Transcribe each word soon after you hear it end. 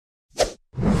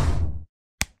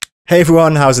Hey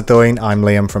everyone, how's it going? I'm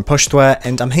Liam from Pushsquare,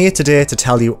 and I'm here today to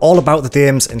tell you all about the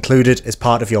games included as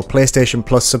part of your PlayStation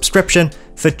Plus subscription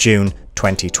for June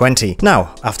 2020.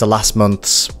 Now, after last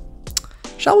month's,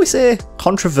 shall we say,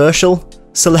 controversial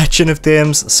selection of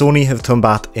games, Sony have come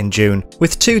back in June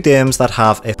with two games that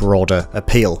have a broader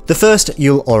appeal. The first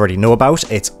you'll already know about,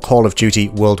 it's Call of Duty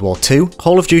World War II.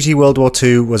 Call of Duty World War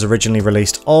II was originally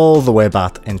released all the way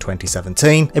back in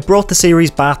 2017. It brought the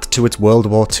series back to its World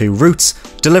War II roots,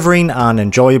 delivering an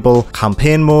enjoyable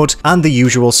campaign mode and the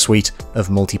usual suite of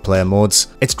multiplayer modes.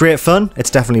 It's great fun,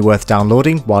 it's definitely worth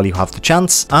downloading while you have the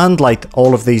chance, and like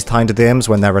all of these kind of games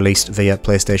when they're released via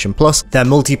PlayStation Plus, their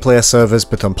multiplayer servers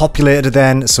become populated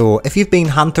then, so if you've been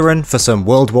hankering for some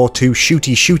World War II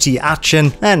shooty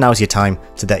action, then now's your time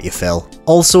to get your fill.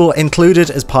 Also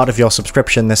included as part of your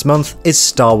subscription this month is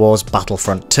Star Wars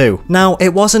Battlefront 2. Now,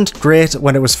 it wasn't great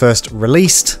when it was first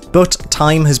released, but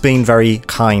time has been very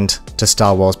kind to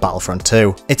Star Wars Battlefront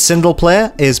 2. Its single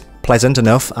player is pleasant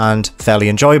enough and fairly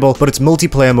enjoyable, but its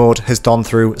multiplayer mode has gone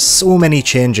through so many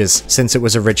changes since it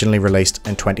was originally released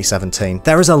in 2017.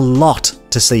 There is a lot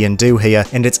to see and do here,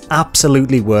 and it's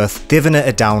absolutely worth giving it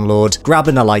a download,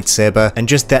 grabbing a lightsaber, and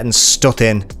just getting stuck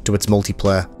in to its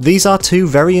multiplayer. These are two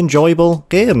very enjoyable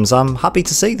games. I'm happy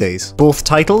to see these. Both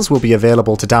titles will be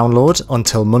available to download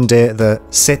until Monday the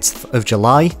 6th of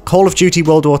July. Call of Duty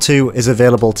World War II is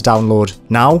available to download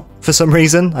now for some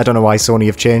reason. I don't know why Sony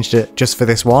have changed it just for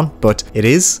this one, but it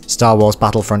is. Star Wars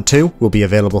Battlefront 2 will be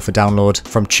available for download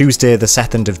from Tuesday the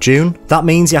 2nd of June. That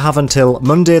means you have until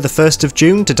Monday the 1st of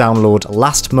June to download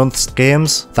last month's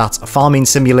games. That's Farming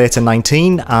Simulator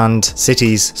 19 and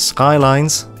Cities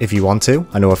Skylines, if you want to.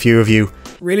 I know a few of you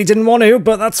really didn't want to,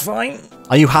 but that's fine.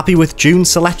 Are you happy with June's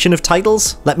selection of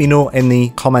titles? Let me know in the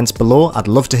comments below. I'd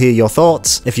love to hear your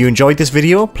thoughts. If you enjoyed this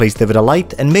video, please give it a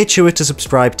like and make sure to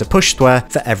subscribe to Pushsquare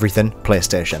for everything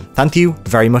PlayStation. Thank you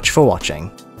very much for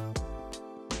watching.